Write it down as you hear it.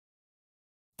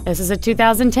This is a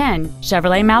 2010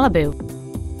 Chevrolet Malibu.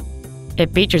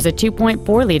 It features a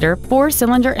 2.4-liter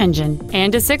four-cylinder engine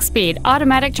and a 6-speed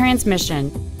automatic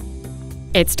transmission.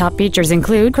 Its top features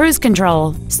include cruise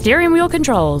control, steering wheel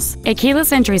controls, a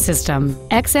keyless entry system,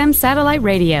 XM satellite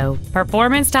radio,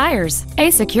 performance tires, a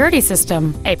security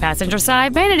system, a passenger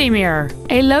side vanity mirror,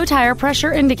 a low tire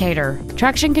pressure indicator,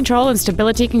 traction control and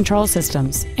stability control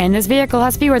systems, and this vehicle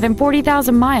has fewer than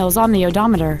 40,000 miles on the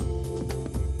odometer.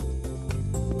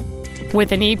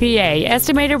 With an EPA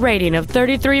estimated rating of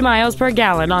 33 miles per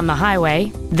gallon on the highway,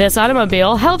 this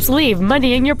automobile helps leave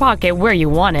money in your pocket where you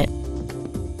want it.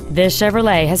 This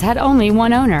Chevrolet has had only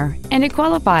one owner, and it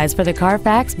qualifies for the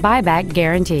Carfax buyback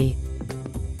guarantee.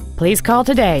 Please call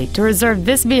today to reserve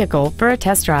this vehicle for a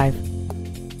test drive.